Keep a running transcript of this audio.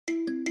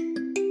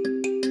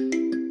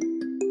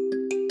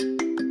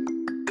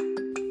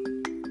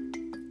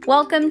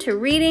Welcome to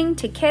Reading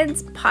to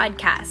Kids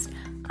podcast.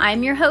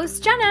 I'm your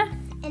host, Jenna.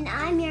 And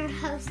I'm your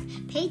host,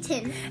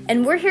 Peyton.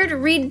 And we're here to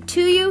read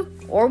to you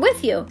or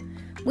with you.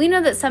 We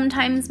know that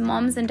sometimes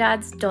moms and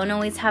dads don't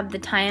always have the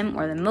time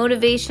or the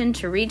motivation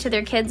to read to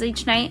their kids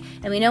each night,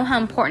 and we know how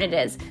important it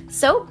is.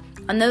 So,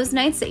 on those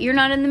nights that you're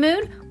not in the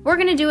mood, we're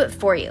going to do it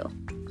for you.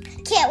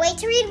 Can't wait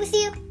to read with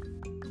you.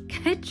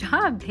 Good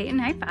job, Peyton.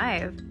 High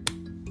five.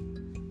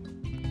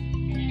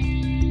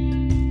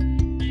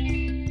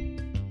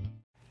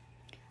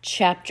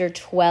 Chapter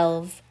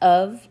 12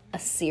 of a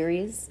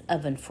series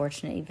of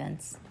unfortunate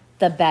events.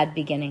 The Bad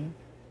Beginning.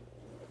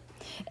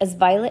 As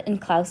Violet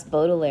and Klaus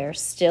Baudelaire,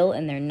 still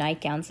in their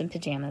nightgowns and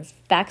pajamas,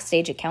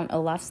 backstage at Count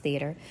Olaf's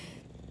theater,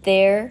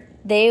 there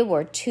they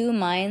were two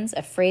minds,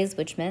 a phrase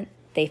which meant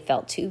they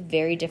felt two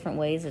very different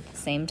ways at the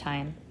same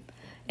time.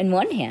 In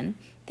one hand,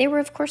 they were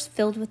of course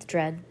filled with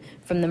dread.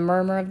 From the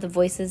murmur of the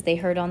voices they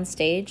heard on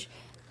stage,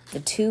 the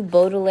two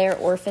Baudelaire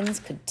orphans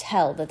could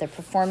tell that the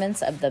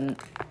performance of the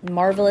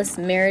marvelous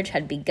marriage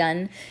had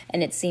begun,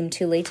 and it seemed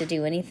too late to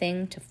do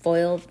anything to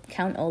foil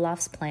Count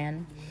Olaf's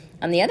plan.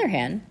 On the other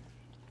hand,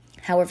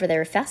 however, they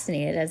were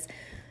fascinated as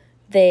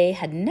they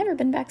had never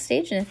been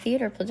backstage in a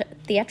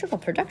theatrical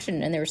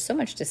production, and there was so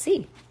much to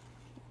see.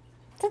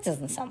 That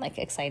doesn't sound like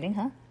exciting,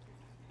 huh?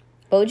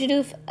 What would you do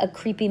if a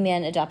creepy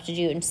man adopted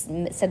you and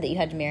said that you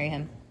had to marry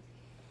him?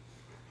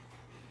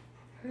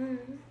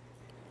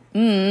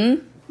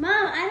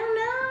 Mom, I don't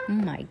know. Oh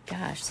my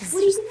gosh. What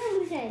do you think I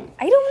would say?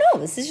 I don't know.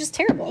 This is just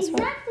terrible.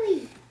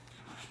 Exactly.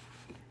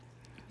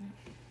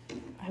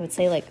 I would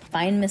say,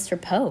 find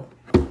Mr. Poe.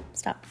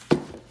 Stop.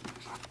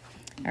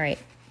 All right.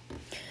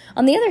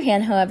 On the other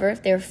hand, however,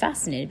 they were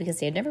fascinated because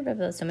they had never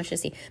been so much to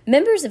see.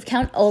 Members of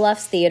Count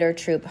Olaf's theater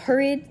troupe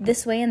hurried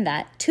this way and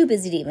that, too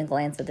busy to even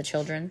glance at the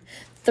children.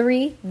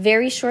 Three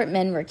very short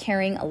men were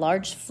carrying a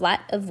large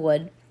flat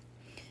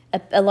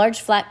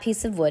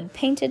piece of wood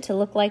painted to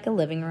look like a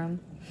living room.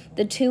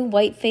 The two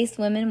white-faced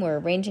women were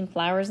arranging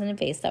flowers in a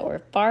vase that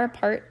were far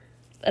apart,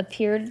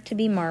 appeared to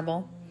be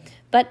marble,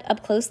 but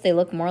up close they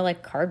looked more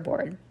like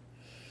cardboard.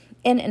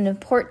 And an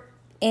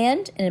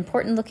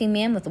important-looking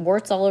man with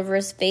warts all over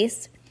his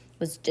face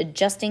was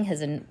adjusting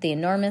the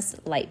enormous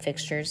light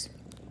fixtures.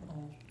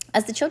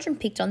 As the children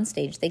peeked on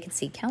stage, they could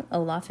see Count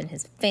Olaf in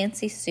his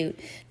fancy suit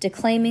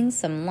declaiming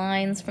some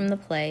lines from the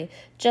play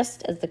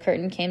just as the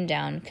curtain came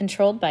down,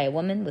 controlled by a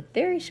woman with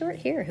very short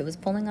hair who was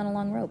pulling on a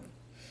long rope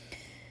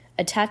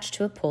attached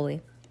to a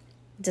pulley.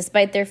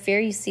 Despite their fear,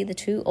 you see the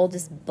two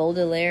oldest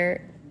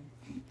Baudelaire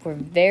were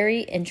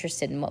very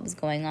interested in what was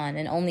going on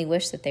and only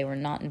wished that they were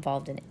not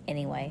involved in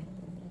any way.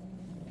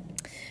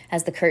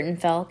 As the curtain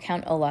fell,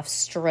 Count Olaf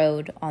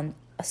strode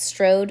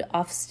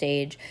off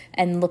stage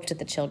and looked at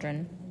the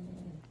children.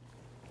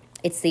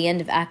 It's the end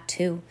of Act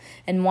 2,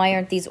 and why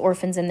aren't these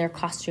orphans in their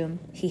costume?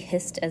 He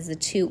hissed as the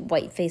two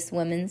white-faced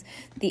women.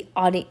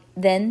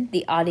 Then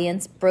the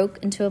audience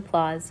broke into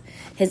applause.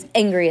 His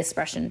angry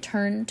expression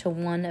turned to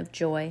one of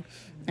joy,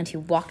 and he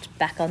walked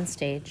back on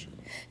stage.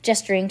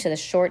 Gesturing to the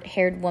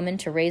short-haired woman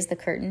to raise the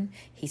curtain,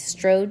 he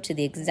strode to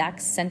the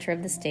exact center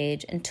of the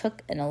stage and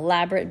took an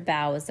elaborate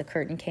bow as the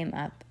curtain came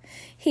up.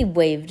 He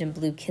waved and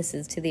blew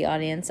kisses to the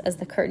audience as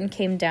the curtain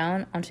came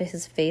down onto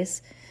his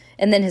face,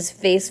 and then his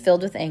face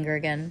filled with anger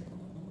again.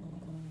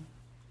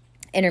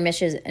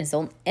 Intermission is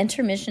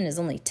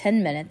only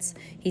 10 minutes,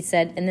 he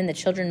said, and then the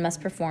children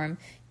must perform.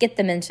 Get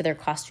them into their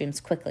costumes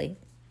quickly.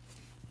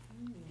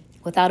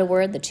 Without a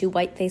word, the two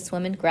white-faced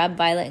women grabbed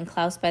Violet and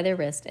Klaus by their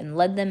wrist and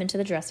led them into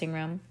the dressing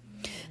room.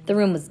 The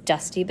room was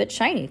dusty but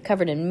shiny,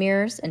 covered in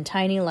mirrors and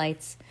tiny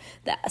lights,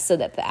 so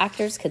that the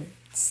actors could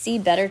see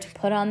better to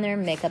put on their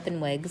makeup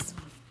and wigs.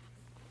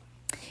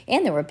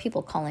 And there were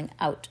people calling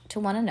out to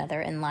one another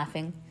and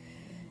laughing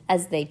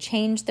as they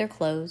changed their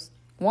clothes.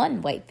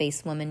 One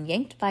white-faced woman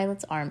yanked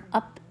Violet's arm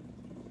up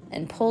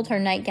and pulled her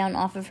nightgown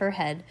off of her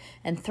head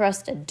and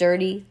thrust a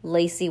dirty,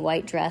 lacy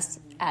white dress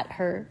at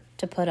her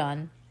to put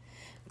on.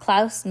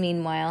 Klaus,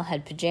 meanwhile,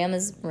 had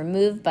pajamas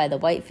removed by the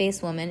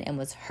white-faced woman and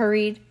was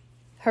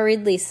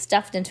hurriedly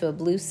stuffed into a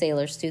blue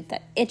sailor suit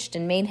that itched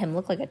and made him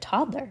look like a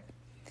toddler.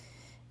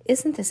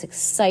 Isn't this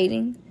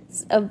exciting?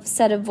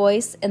 Said a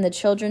voice, and the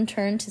children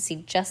turned to see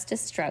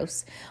Justice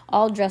Strauss,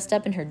 all dressed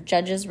up in her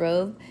judge's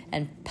robe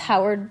and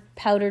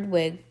powdered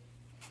wig.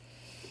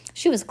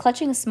 She was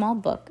clutching a small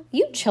book.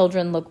 You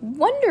children look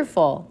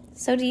wonderful.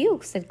 So do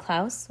you, said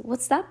Klaus.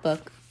 What's that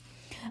book?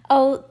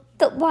 Oh,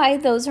 why,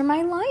 those are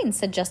my lines,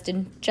 said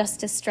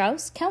Justice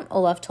Strauss. Count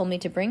Olaf told me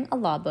to bring a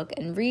law book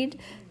and read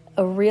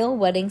a real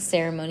wedding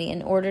ceremony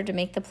in order to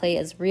make the play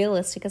as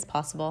realistic as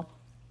possible.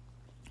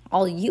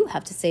 All you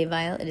have to say,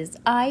 Violet, is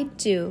I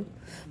do.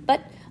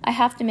 But I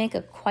have to make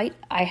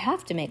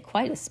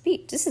quite a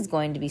speech. This is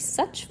going to be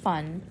such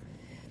fun.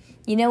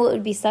 You know what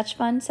would be such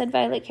fun, said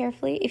Violet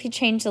carefully, if you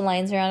change the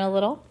lines around a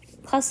little?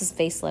 Klaus's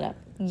face lit up.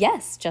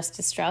 Yes,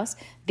 Justice Strauss.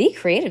 Be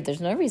creative.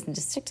 There's no reason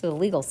to stick to the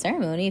legal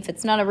ceremony if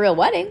it's not a real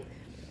wedding.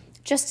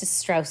 Justice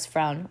Strauss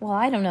frowned. Well,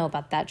 I don't know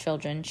about that,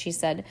 children, she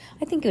said.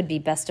 I think it would be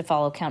best to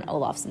follow Count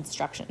Olaf's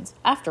instructions.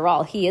 After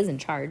all, he is in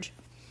charge.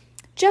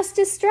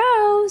 Justice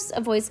Strauss,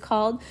 a voice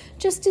called.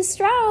 Justice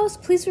Strauss,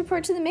 please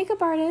report to the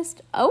makeup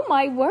artist. Oh,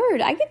 my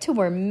word, I get to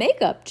wear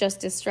makeup,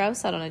 Justice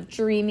Strauss had on a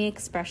dreamy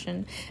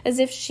expression, as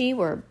if she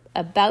were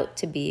about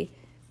to be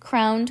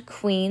crowned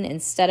queen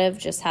instead of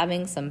just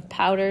having some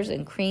powders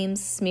and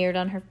creams smeared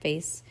on her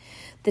face.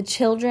 The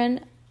children,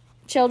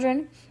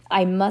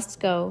 I must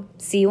go.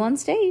 See you on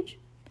stage.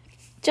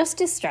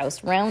 Justice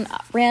Strauss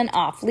ran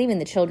off, leaving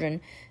the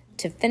children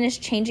to finish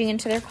changing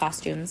into their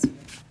costumes.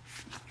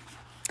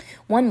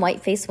 One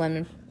white-faced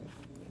woman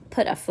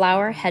put a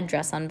flower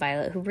headdress on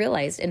Violet, who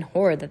realized in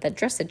horror that the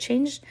dress had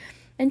changed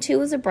into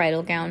was a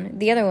bridal gown.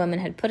 The other woman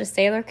had put a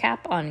sailor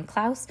cap on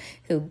Klaus,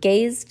 who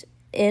gazed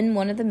in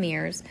one of the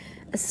mirrors,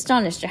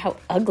 astonished at how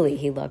ugly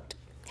he looked.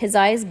 His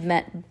eyes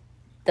met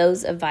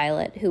those of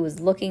Violet, who was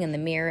looking in the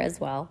mirror as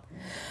well.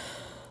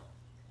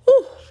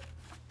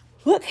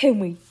 What can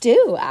we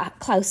do?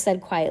 Klaus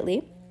said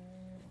quietly.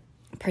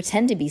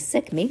 Pretend to be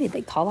sick. Maybe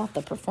they'd call off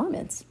the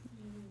performance.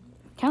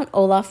 Count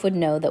Olaf would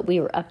know that we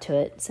were up to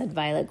it, said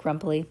Violet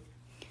grumpily.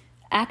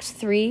 Act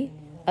 3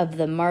 of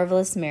The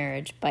Marvelous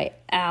Marriage by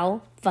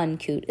Al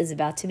Funcoot is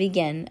about to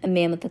begin, a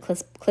man with a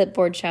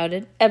clipboard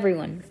shouted.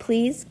 Everyone,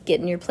 please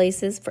get in your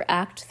places for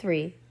Act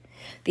 3.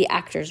 The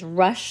actors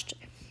rushed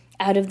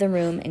out of the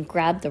room and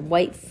grabbed the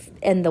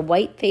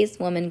white-faced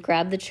woman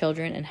grabbed the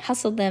children and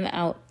hustled them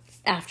out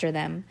after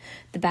them.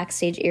 The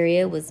backstage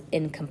area was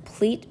in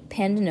complete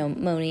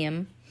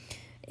pandemonium,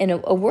 in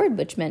a word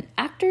which meant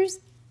actors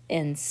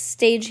and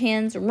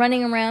stagehands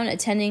running around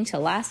attending to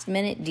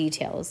last-minute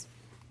details.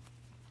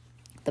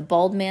 The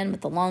bald man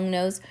with the long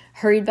nose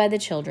hurried by the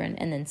children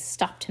and then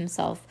stopped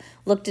himself,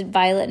 looked at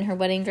Violet in her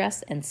wedding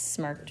dress, and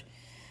smirked.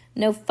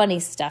 No funny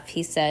stuff,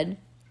 he said,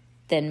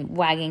 then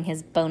wagging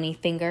his bony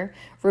finger.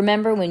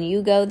 Remember, when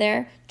you go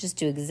there, just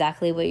do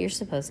exactly what you're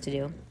supposed to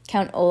do.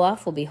 Count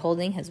Olaf will be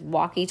holding his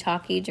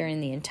walkie-talkie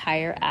during the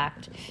entire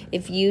act.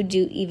 If you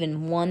do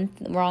even one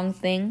wrong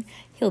thing,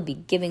 he'll be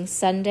giving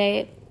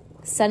Sunny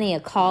a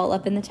call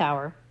up in the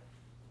tower.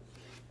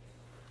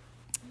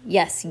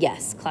 Yes,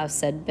 Klaus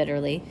said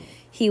bitterly.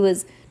 He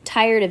was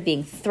tired of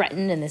being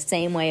threatened in the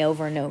same way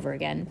over and over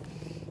again.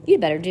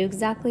 You'd better do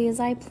exactly as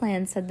I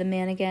planned, said the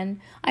man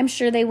again. I'm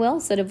sure they will,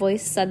 said a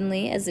voice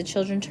suddenly as the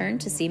children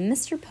turned to see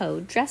Mr. Poe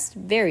dressed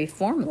very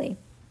formally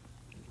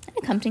and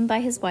accompanied by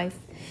his wife.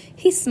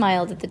 He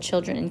smiled at the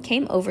children and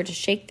came over to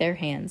shake their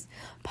hands.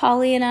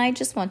 Polly and I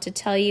just want to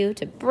tell you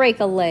to break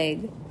a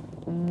leg.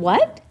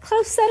 What?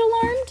 Klaus said,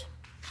 alarmed.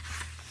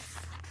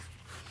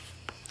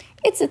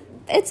 It's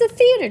a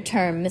theater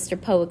term, Mr.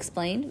 Poe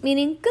explained,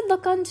 meaning good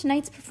luck on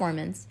tonight's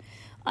performance.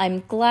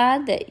 I'm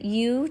glad that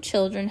you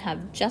children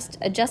have just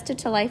adjusted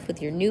to life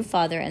with your new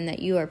father and that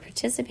you are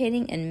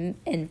participating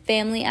in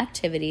family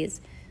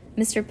activities.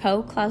 Mr.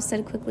 Poe, Klaus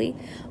said quickly,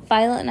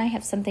 Violet and I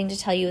have something to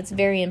tell you. It's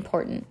very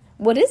important.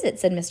 What is it?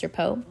 Said Mr.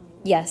 Poe.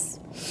 Yes,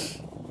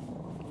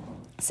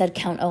 said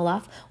Count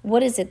Olaf.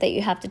 What is it that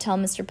you have to tell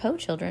Mr. Poe,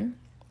 children?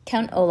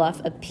 Count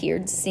Olaf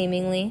appeared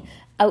seemingly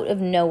out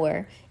of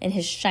nowhere, and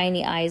his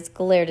shiny eyes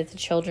glared at the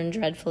children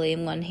dreadfully.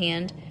 In one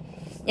hand,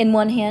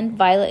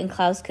 Violet and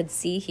Klaus could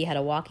see he had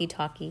a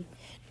walkie-talkie.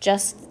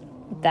 Just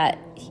that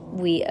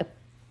we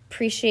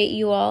appreciate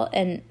you all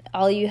and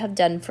all you have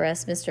done for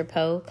us, Mr.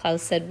 Poe,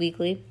 Klaus said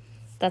weakly.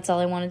 That's all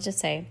I wanted to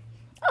say.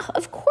 Oh,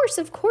 of course,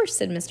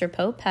 said Mr.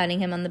 Poe,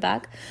 patting him on the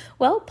back.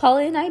 Well,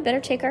 Polly and I better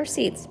take our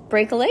seats.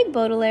 Break a leg,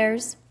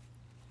 Baudelaires.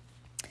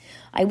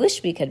 I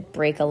wish we could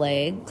break a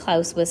leg,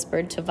 Klaus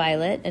whispered to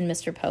Violet and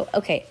Mr. Poe.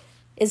 Okay,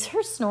 is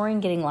her snoring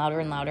getting louder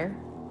and louder?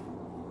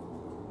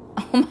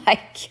 Oh my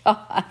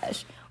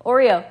gosh.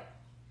 Oreo,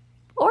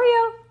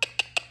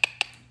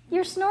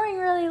 you're snoring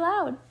really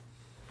loud.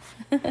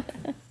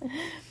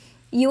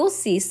 You will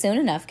see soon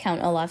enough,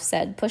 Count Olaf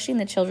said, pushing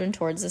the children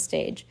towards the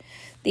stage.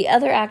 The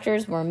other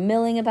actors were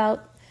milling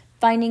about,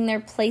 finding their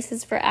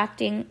places for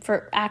Act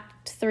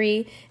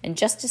 3, and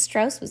Justice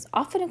Strauss was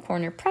off in a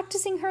corner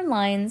practicing her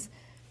lines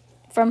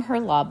from her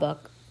law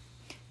book.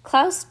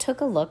 Klaus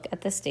took a look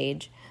at the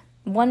stage,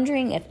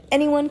 wondering if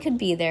anyone could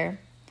be there.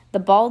 The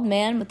bald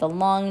man with the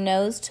long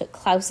nose took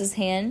Klaus's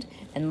hand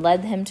and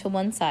led him to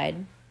one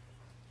side.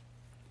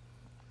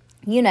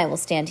 You and I will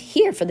stand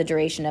here for the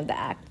duration of the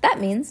act. That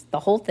means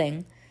the whole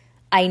thing.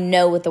 I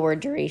know what the word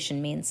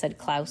duration means, said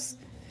Klaus.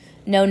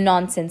 No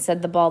nonsense,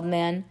 said the bald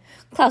man.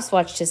 Klaus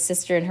watched his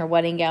sister in her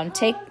wedding gown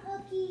take...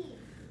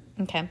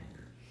 Okay.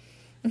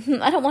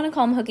 I don't want to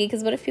call him Hooky,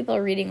 because what if people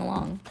are reading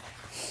along?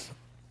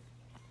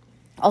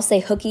 I'll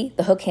say Hooky,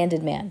 the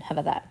hook-handed man. How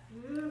about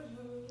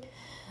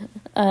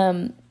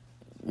that?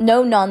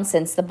 No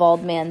nonsense, the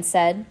bald man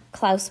said.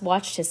 Klaus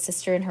watched his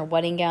sister in her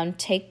wedding gown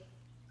take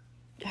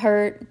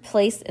her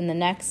place in the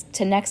next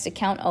to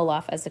Count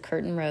Olaf as the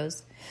curtain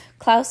rose.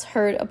 Klaus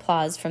heard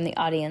applause from the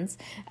audience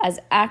as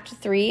Act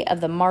 3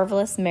 of The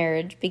Marvelous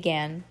Marriage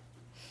began.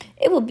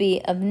 It will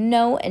be of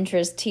no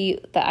interest to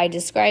you that I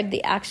describe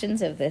the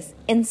actions of this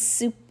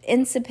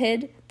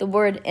insipid, the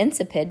word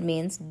insipid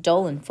means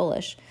dull and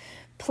foolish,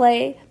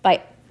 play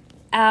by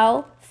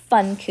Al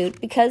Funcoot,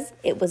 because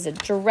it was a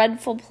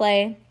dreadful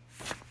play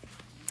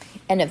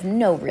and of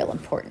no real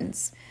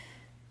importance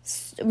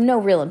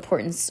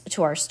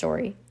to our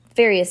story.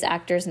 Various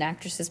actors and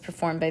actresses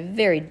performed by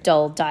very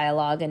dull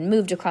dialogue and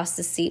moved across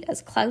the seat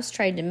as Klaus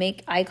tried to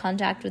make eye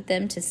contact with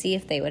them to see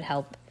if they would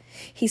help.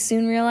 He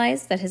soon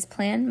realized that his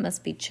plan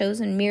must be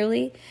chosen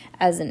merely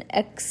as an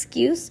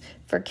excuse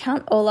for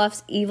Count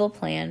Olaf's evil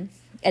plan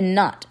and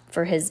not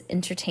for his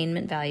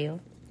entertainment value.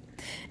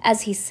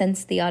 As he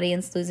sensed the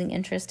audience losing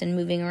interest and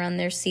moving around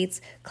their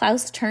seats,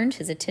 Klaus turned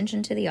his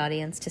attention to the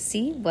audience to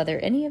see whether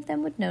any of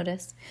them would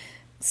notice.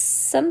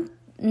 Some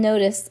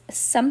noticed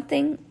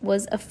something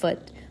was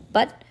afoot,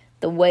 but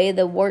the way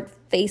the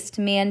wart-faced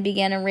man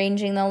began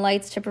arranging the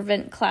lights to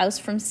prevent Klaus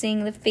from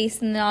seeing the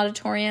face in the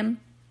auditorium,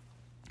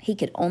 he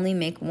could only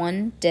make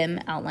one dim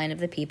outline of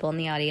the people in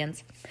the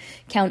audience.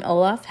 Count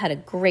Olaf had a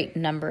great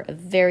number of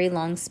very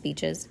long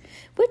speeches,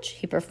 which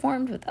he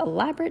performed with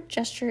elaborate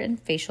gesture and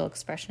facial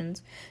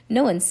expressions.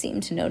 No one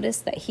seemed to notice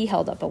that he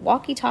held up a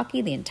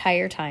walkie-talkie the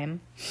entire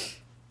time.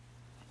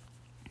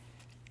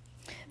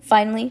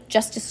 Finally,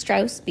 Justice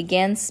Strauss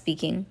began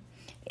speaking,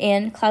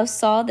 and Klaus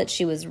saw that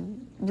she was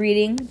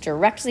reading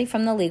directly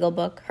from the legal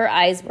book. Her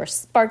eyes were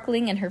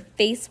sparkling and her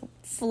face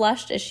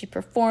flushed as she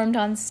performed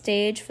on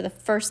stage for the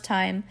first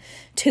time,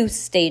 too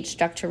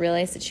stage-struck to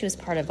realize that she was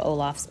part of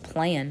Olaf's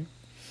plan.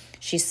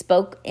 She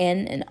spoke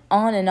in and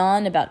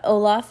on about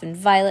Olaf and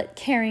Violet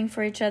caring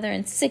for each other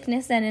in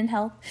sickness and in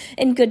health,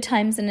 in good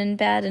times and in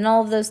bad, and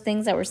all of those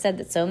things that were said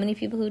that so many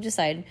people who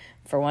decide,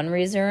 for one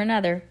reason or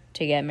another,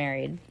 to get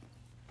married.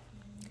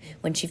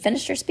 When she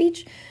finished her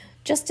speech,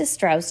 Justice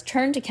Strauss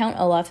turned to Count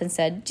Olaf and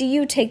said, "Do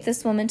you take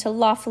this woman to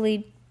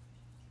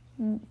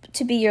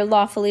be your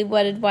lawfully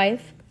wedded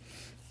wife?"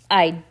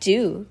 "I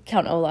do,"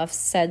 Count Olaf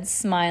said,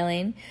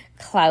 smiling.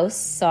 Klaus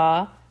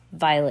saw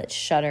Violet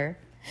shudder.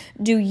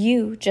 "Do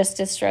you,"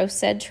 Justice Strauss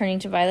said, turning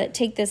to Violet,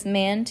 "take this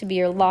man to be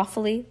your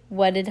lawfully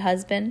wedded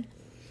husband?"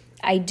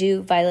 "I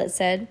do," Violet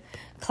said.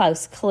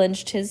 Klaus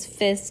clenched his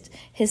fist.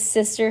 His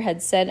sister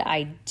had said,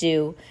 "I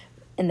do,"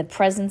 in the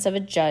presence of a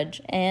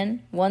judge, and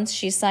once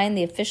she signed,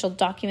 the official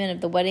document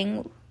of the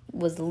wedding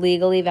was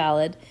legally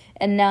valid.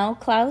 And now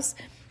Klaus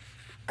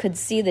could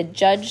see that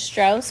Judge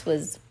Strauss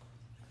was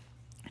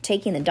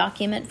taking the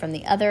document from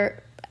the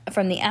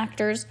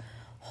actors,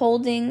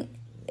 holding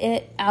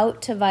it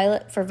out to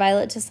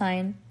Violet to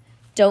sign.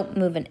 "Don't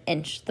move an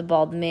inch," the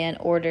bald man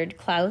ordered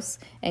Klaus,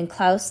 and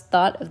Klaus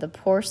thought of the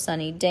poor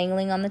Sonny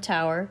dangling on the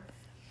tower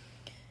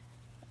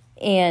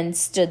and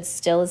stood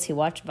still as he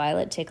watched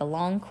Violet take a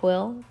long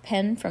quill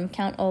pen from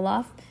Count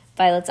Olaf.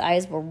 Violet's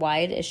eyes were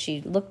wide as she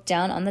looked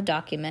down on the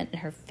document,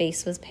 and her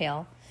face was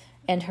pale,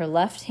 and her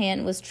left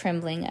hand was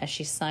trembling as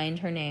she signed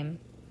her name.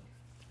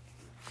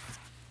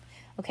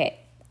 Okay,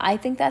 I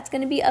think that's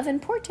going to be of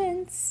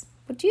importance.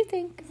 What do you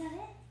think? Is that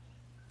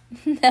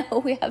it? No,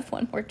 we have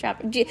one more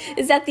chapter.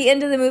 Is that the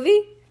end of the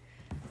movie?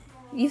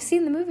 You've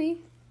seen the movie.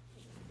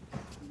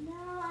 No,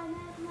 I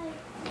meant like,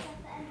 is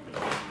that the end of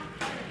the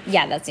chapter?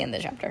 Yeah, that's the end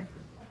of the chapter.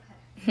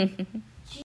 Okay.